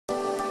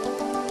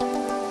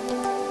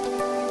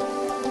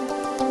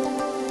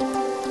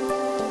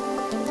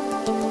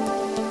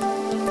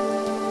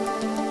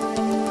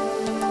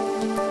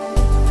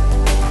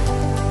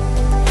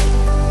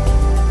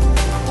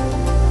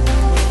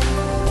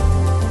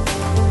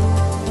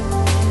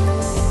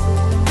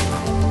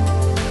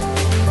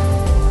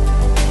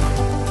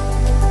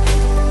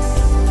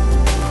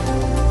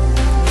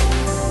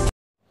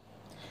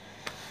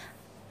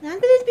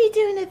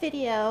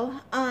video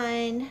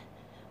on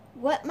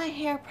what my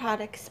hair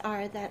products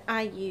are that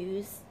I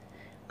use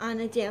on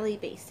a daily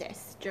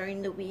basis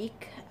during the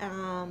week,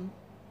 and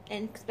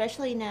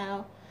especially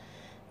now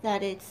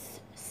that it's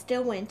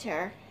still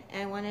winter.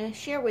 I want to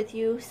share with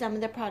you some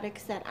of the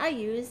products that I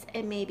use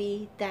and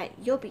maybe that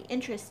you'll be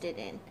interested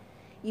in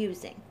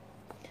using.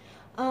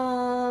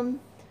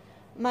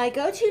 My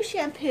go-to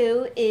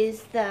shampoo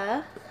is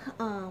the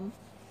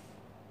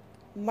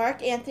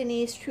Marc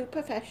Anthony's True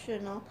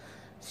Professional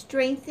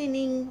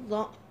Strengthening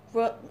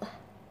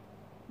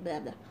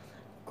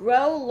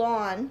Grow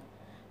Lawn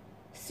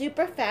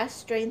Super Fast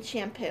Strength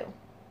Shampoo.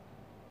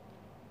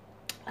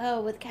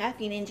 Oh, with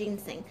caffeine and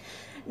ginseng.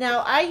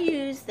 Now, I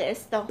use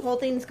this. The whole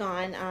thing's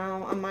gone.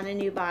 I'm on a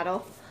new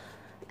bottle.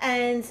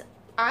 And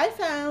I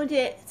found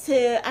it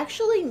to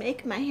actually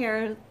make my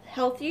hair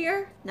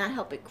healthier. Not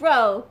help it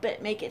grow,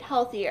 but make it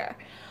healthier.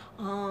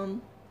 A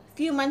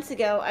few months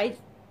ago, I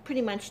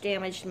pretty much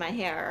damaged my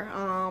hair.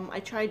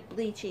 I tried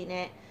bleaching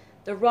it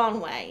the wrong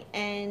way,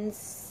 and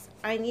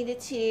I needed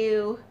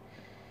to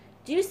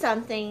do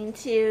something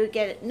to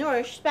get it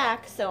nourished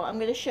back, so I'm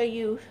going to show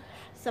you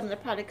some of the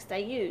products I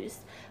used.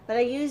 But I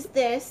use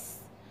this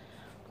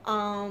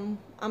on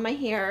my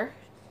hair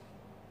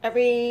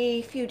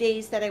every few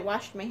days that I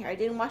washed my hair. I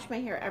didn't wash my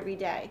hair every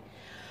day.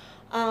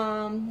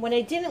 When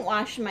I didn't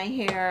wash my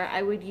hair,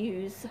 I would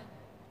use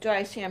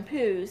dry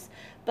shampoos,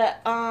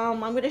 but I'm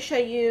going to show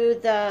you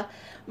the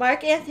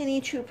Marc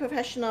Anthony True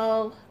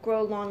Professional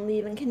Grow Long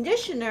Leave-In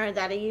Conditioner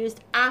that I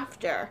used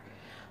after,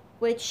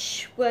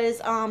 which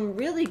was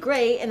really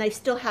great, and I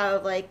still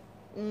have like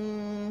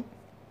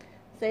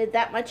say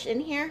that much in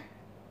here,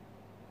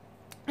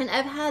 and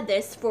I've had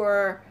this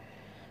for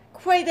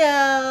quite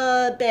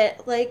a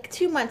bit, like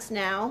 2 months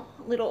now,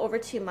 a little over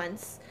 2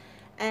 months,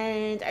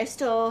 and I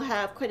still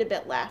have quite a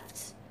bit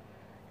left.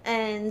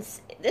 And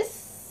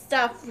this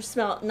stuff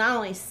not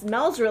only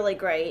smells really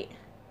great,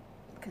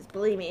 because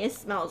believe me, it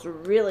smells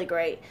really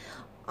great,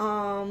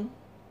 but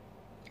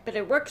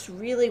it works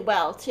really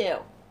well too.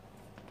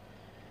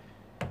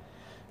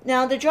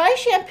 Now, the dry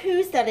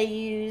shampoos that I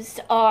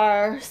used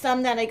are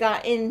some that I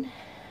got in,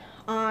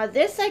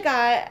 this I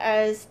got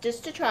as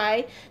just to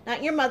try,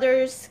 Not Your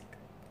Mother's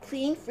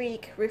Clean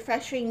Freak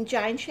Refreshing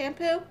Giant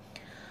Shampoo.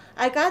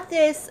 I got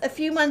this a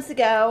few months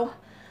ago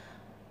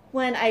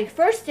when I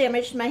first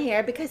damaged my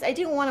hair because I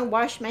didn't want to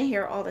wash my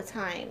hair all the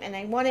time, and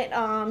I wanted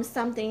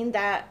something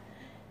that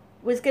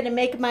was going to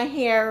make my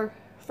hair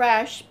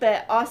fresh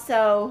but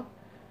also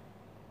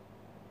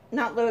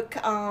not look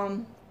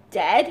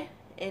dead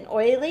and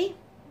oily.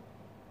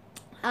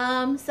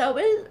 So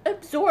it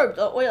absorbed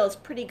the oils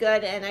pretty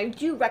good, and I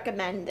do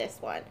recommend this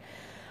one.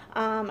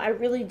 I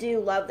really do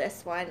love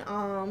this one.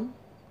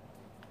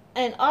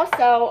 And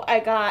also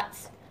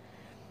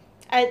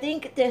I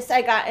think this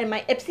I got in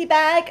my Ipsy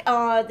bag.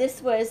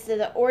 This was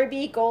the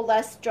Orbi Gold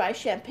Lust Dry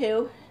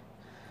Shampoo,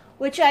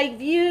 which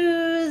I've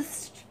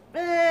used,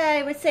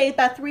 I would say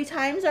about 3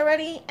 times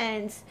already,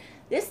 and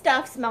this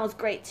stuff smells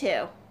great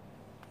too.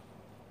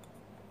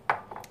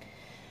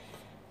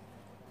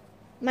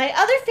 My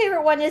other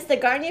favorite one is the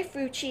Garnier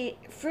Fruit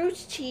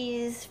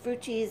Cheese,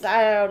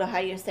 I don't know how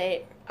you say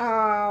it,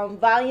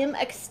 Volume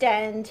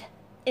Extend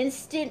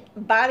Instant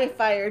Body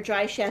Fire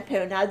Dry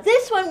Shampoo. Now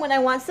this one, when I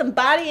want some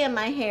body in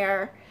my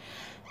hair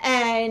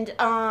and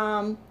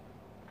a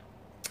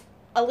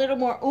little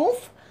more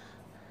oomph,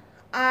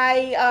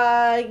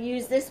 I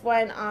use this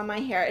one on my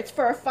hair. It's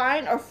for a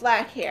fine or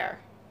flat hair,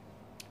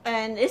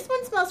 and this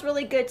one smells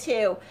really good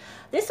too.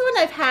 This one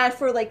I've had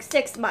for like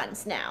 6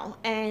 months now,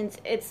 and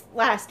it's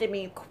lasted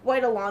me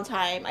quite a long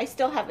time. I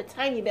still have a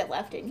tiny bit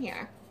left in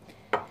here.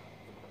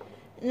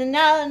 And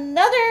now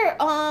another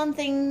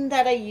thing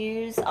that I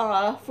use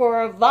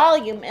for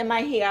volume in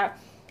my hair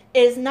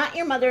is Not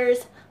Your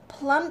Mother's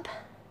Plump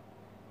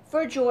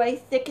for Joy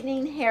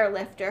Thickening Hair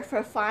Lifter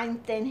for fine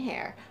thin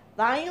hair.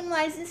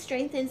 Volumizes,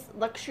 strengthens,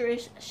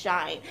 luxurious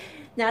shine.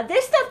 Now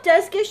this stuff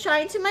does give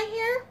shine to my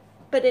hair,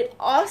 but it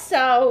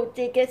also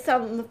did get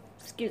some,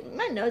 excuse me,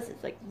 my nose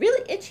is like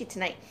really itchy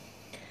tonight.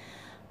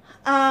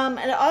 And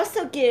it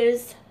also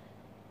gives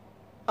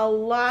a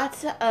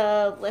lot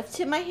of lift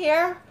to my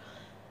hair,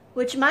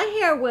 which my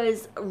hair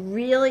was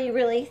really,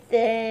 really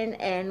thin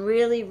and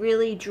really,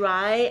 really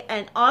dry,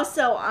 and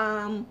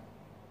also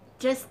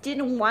just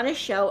didn't want to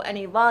show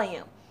any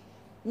volume.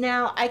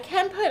 Now, I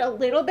can put a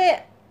little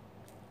bit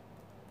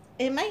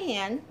in my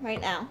hand right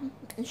now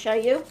and show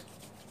you.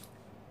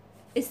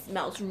 It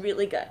smells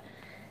really good,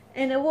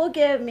 and it will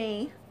give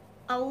me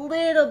a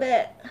little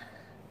bit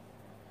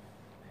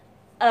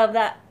of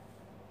that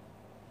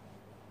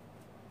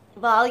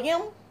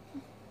volume.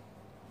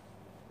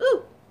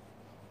 Ooh.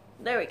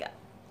 There we go.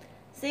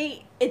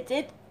 See, it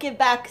did give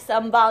back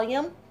some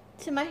volume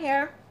to my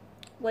hair,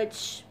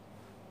 which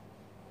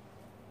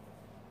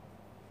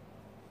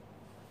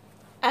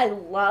I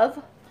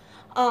love.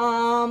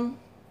 And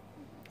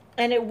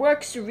it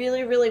works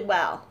really, really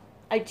well.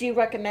 I do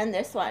recommend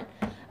this one.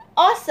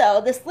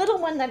 Also, this little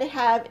one that I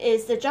have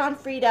is the John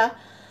Frieda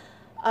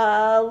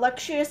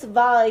Luxurious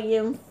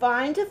Volume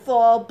Fine to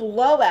Full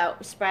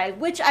Blowout Spray,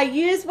 which I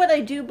use when I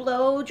do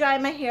blow dry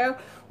my hair,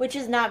 which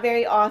is not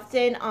very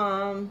often.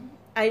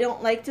 I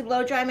don't like to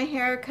blow dry my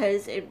hair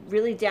because it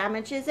really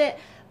damages it,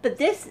 but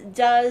this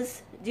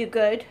does do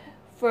good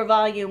for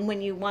volume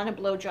when you want to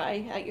blow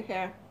dry out your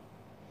hair.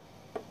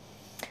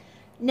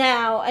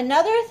 Now,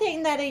 another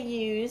thing that I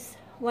use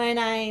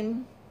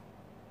when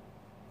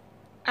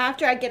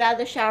after I get out of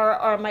the shower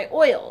are my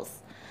oils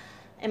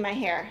in my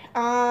hair.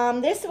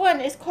 This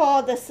one is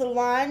called the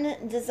Salon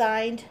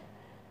Designed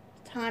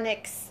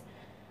Tonics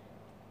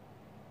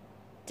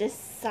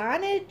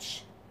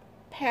Dessanage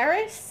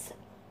Paris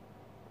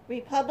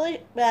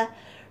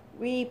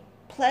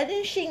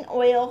Replenishing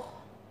Oil,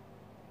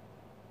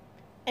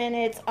 and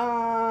it's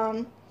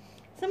some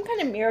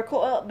kind of miracle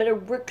oil, but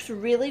it works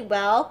really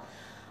well.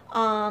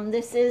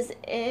 This is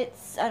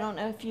I don't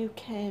know if you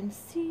can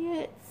see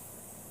it.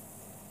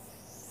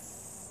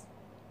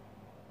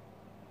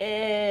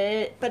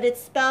 But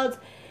it's spelled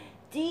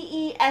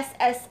Dessange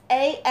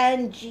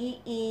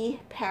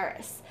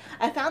Paris.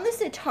 I found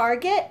this at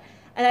Target,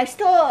 and I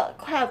still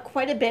have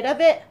quite a bit of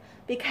it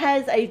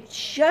because I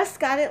just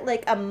got it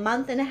like a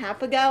month and a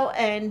half ago,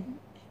 and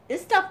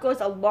this stuff goes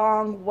a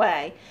long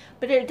way.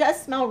 But it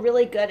does smell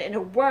really good, and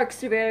it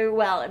works very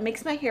well. It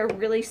makes my hair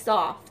really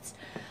soft.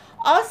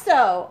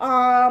 Also,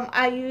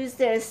 I use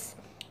this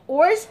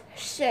Ors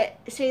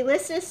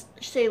Shaylicious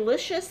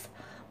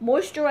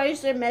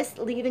Moisturizer Mist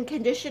Leave-In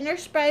Conditioner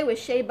Spray with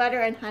shea butter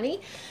and honey.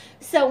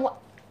 So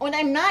when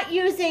I'm not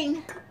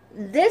using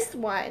this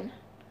one,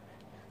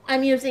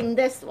 I'm using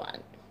this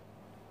one.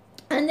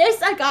 And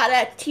this I got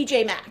at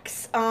TJ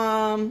Maxx.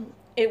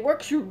 It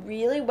works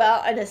really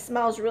well, and it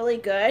smells really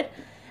good.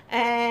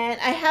 And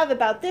I have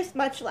about this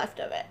much left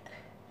of it.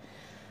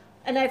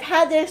 And I've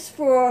had this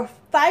for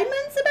 5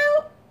 months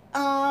about.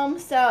 And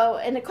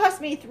it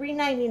cost me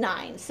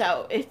 $3.99,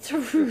 so it's a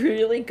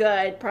really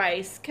good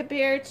price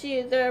compared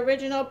to the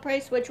original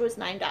price, which was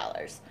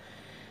 $9.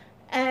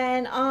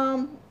 And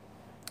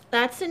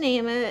that's the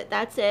name of it.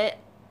 That's it.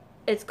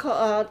 It's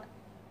called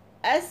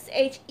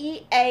Shaliccious,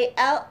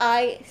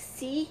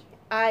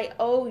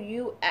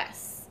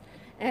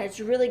 and it's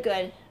really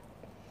good.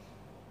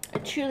 I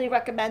truly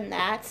recommend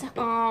that.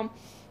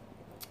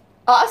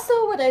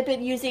 Also, what I've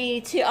been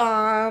using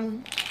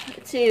to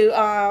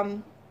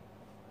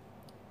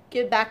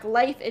give back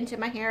life into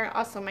my hair,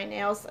 also my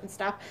nails and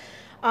stuff,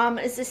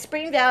 is the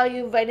Spring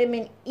Value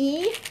Vitamin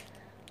E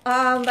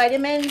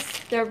vitamins.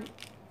 They're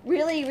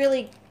really,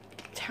 really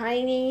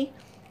tiny,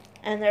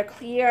 and they're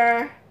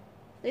clear.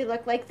 They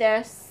look like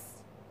this.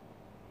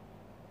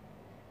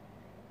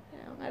 I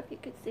don't know if you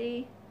could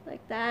see,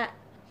 like that.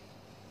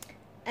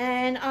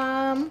 And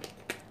I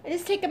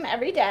just take them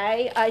every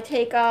day. I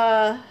take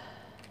well,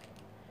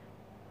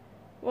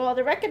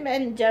 the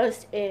recommended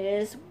dose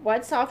is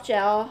 1 soft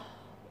gel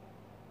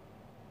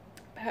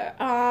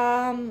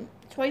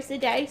twice a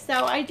day.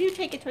 So I do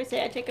take it twice a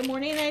day. I take a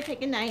morning and I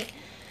take a night.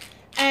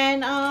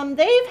 And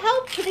they've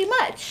helped pretty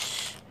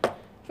much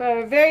for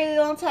a very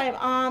long time.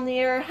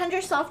 There are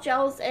 100 soft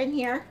gels in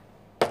here.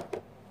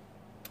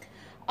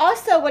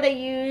 Also, what I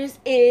use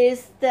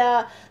is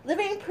the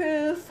Living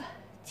Proof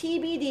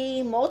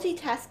TBD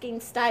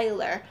Multitasking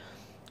Styler,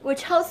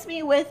 which helps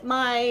me with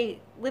my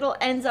little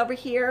ends over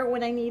here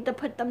when I need to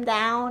put them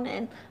down,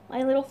 and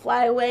my little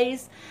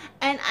flyaways.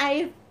 And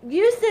I've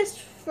used this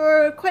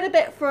for quite a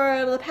bit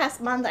for the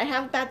past month. I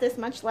have about this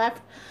much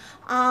left.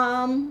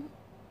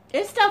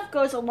 This stuff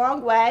goes a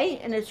long way,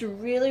 and it's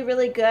really,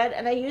 really good.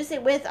 And I use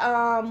it with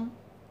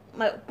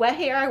my wet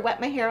hair. I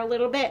wet my hair a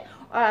little bit,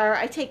 or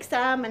I take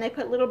some and I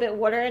put a little bit of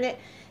water in it,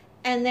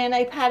 and then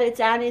I pat it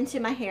down into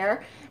my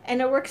hair,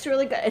 and it works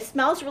really good. It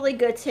smells really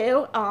good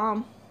too.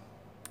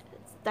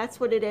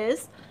 That's what it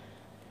is.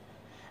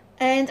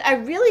 And I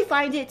really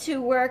find it to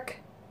work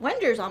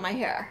wonders on my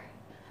hair.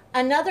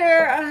 And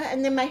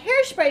then my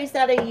hairsprays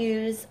that I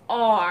use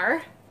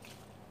are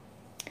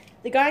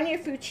the Garnier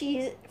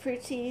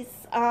Fructis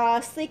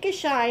Sleek and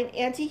Shine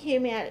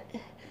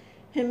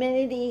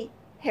Anti-Humidity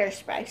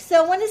Hairspray.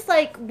 So when it's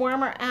like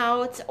warmer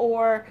out,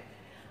 or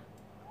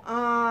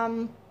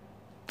I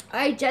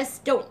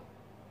just don't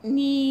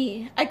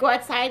need, I go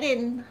outside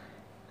and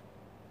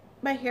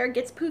my hair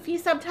gets poofy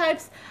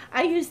sometimes,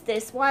 I use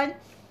this one.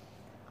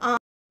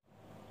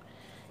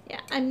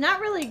 Yeah, I'm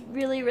not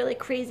really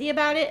crazy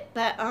about it,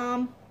 but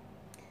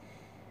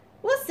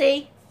we'll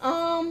see.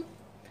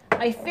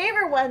 My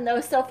favorite one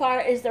though so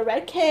far is the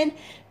Redken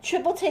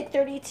Triple Take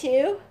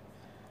 32.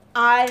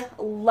 I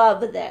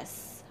love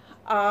this.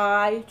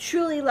 I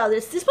truly love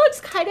this. This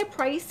one's kind of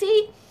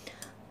pricey,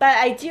 but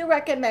I do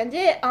recommend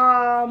it.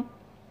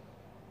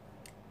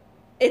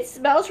 It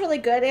smells really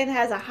good and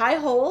has a high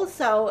hold,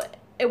 so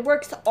it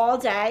works all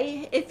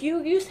day. If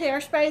you use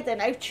hairspray,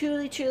 then I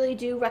truly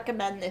do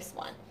recommend this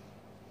one.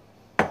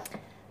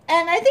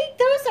 And I think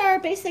those are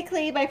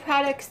basically my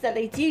products that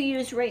I do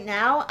use right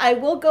now. I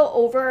will go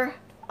over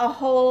a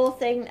whole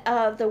thing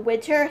of the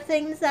winter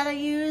things that I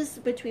use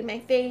between my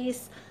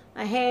face,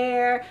 my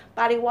hair,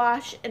 body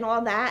wash, and all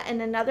that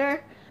in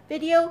another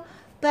video.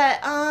 But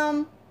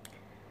I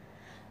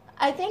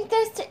think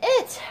that's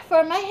it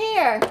for my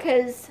hair,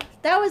 because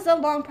that was a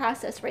long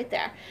process right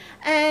there.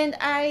 And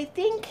I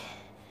think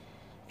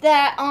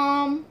that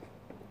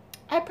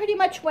I pretty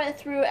much went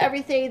through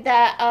everything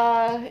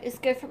that is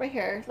good for my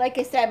hair. Like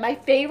I said, my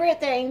favorite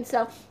thing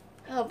so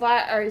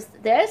far is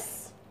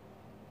this,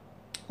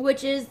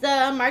 which is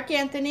the Marc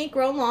Anthony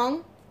Grow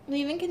Long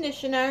leave-in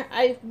conditioner.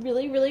 I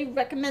really, really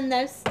recommend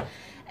this,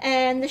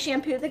 and the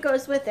shampoo that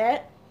goes with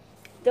it.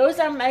 Those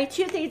are my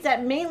two things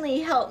that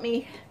mainly help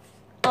me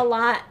a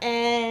lot,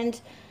 and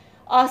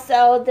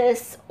also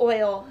this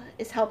oil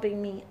is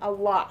helping me a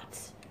lot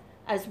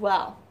as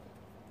well.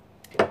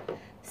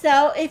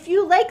 So if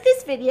you like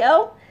this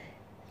video,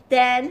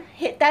 then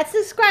hit that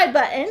subscribe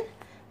button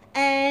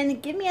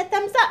and give me a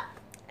thumbs up,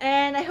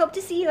 and I hope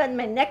to see you in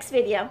my next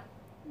video.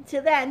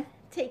 Until then,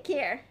 take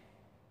care.